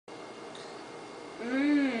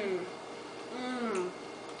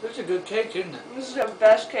It's a good cake, isn't it? This is the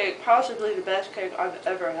best cake, possibly the best cake I've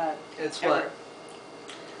ever had. It's ever.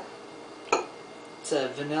 what? It's a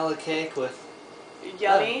vanilla cake with...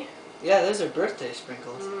 Yummy. Yeah, those are birthday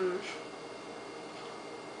sprinkles.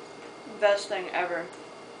 Best thing ever.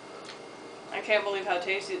 I can't believe how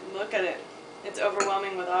tasty. Look at it. It's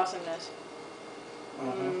overwhelming with awesomeness.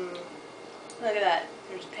 Look at that.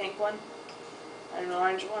 There's a pink one, and an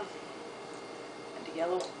orange one, and a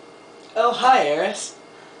yellow one. Oh, hi, Aris.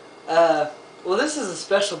 Well, this is a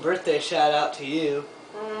special birthday shout out to you.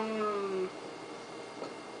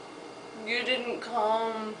 You didn't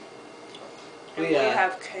come. And We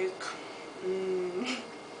have cake.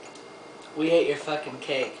 We ate your fucking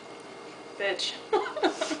cake. Bitch.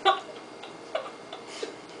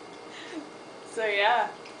 So yeah.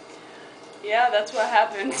 Yeah, that's what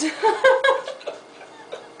happens.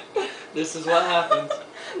 This is what happens.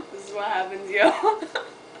 This is what happens, yo.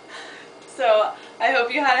 So, I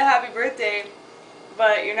hope you had a happy birthday,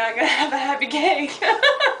 but you're not gonna have a happy cake.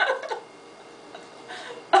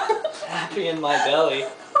 Happy in my belly.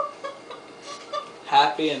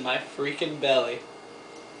 Happy in my freaking belly.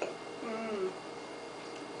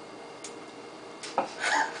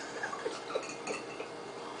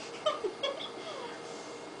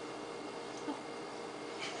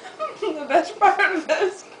 The best part of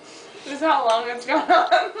this is how long it's gone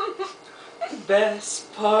on. The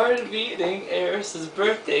best part of eating Aris's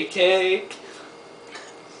birthday cake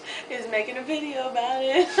is making a video about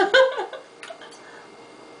it.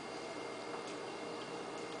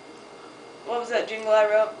 What was that jingle I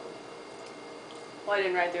wrote? Well, I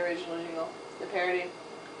didn't write the original jingle. The parody.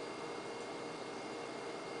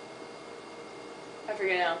 I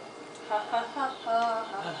forget now. Ha ha ha ha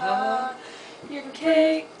ha ha. Your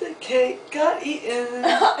cake. The cake got eaten.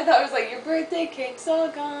 I thought it was like, your birthday cake's all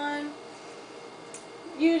gone.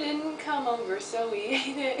 You didn't come over, so we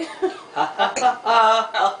ate it. Ha ha ha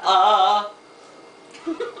ha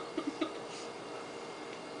ha.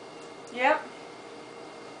 Yep.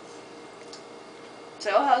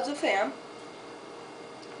 So, how's the fam?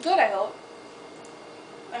 Good, I hope.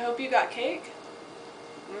 I hope you got cake.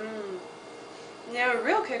 Now, a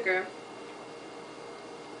real kicker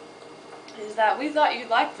is that we thought you'd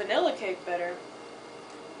like vanilla cake better.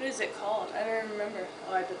 What is it called? I don't remember.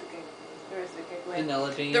 Oh, I put the cake. The rest of the cake away.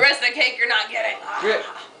 Vanilla bean. The rest of the cake you're not getting.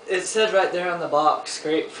 It said right there on the box,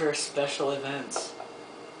 great for special events.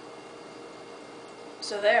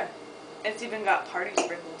 So there. It's even got party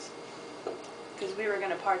sprinkles. Because we were going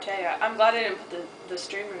to partay. I'm glad I didn't put the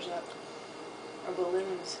streamers up. Or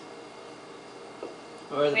balloons.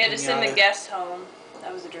 Or We had to send the guests home.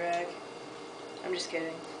 That was a drag. I'm just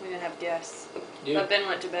kidding. We didn't have guests. Dude. But Ben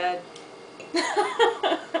went to bed.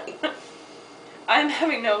 I'm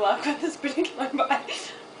having no luck with this particular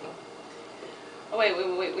bite. Oh, wait.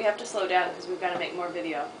 We have to slow down because we've got to make more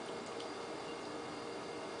video.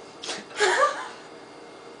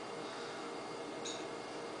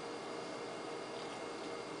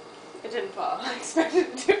 It didn't fall. I expected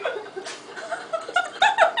it to.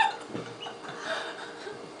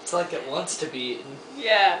 It's like it wants to be eaten.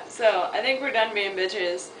 Yeah, so I think we're done being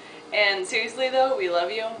bitches. And seriously though, we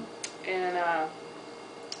love you. And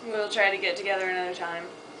we'll try to get together another time.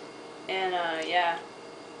 And yeah.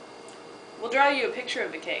 We'll draw you a picture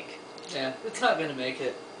of the cake. Yeah, it's not gonna make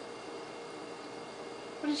it.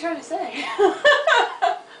 What are you trying to say?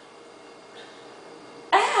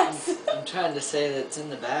 Ass! I'm trying to say that it's in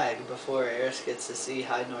the bag before Aris gets to see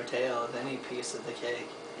hide nor tail of any piece of the cake.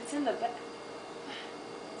 It's in the bag.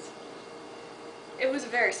 It was a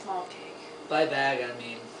very small cake. By bag, I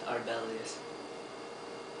mean our bellies.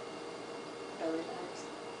 Belly bags.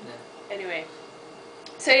 Yeah. Anyway.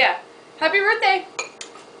 So yeah. Happy birthday!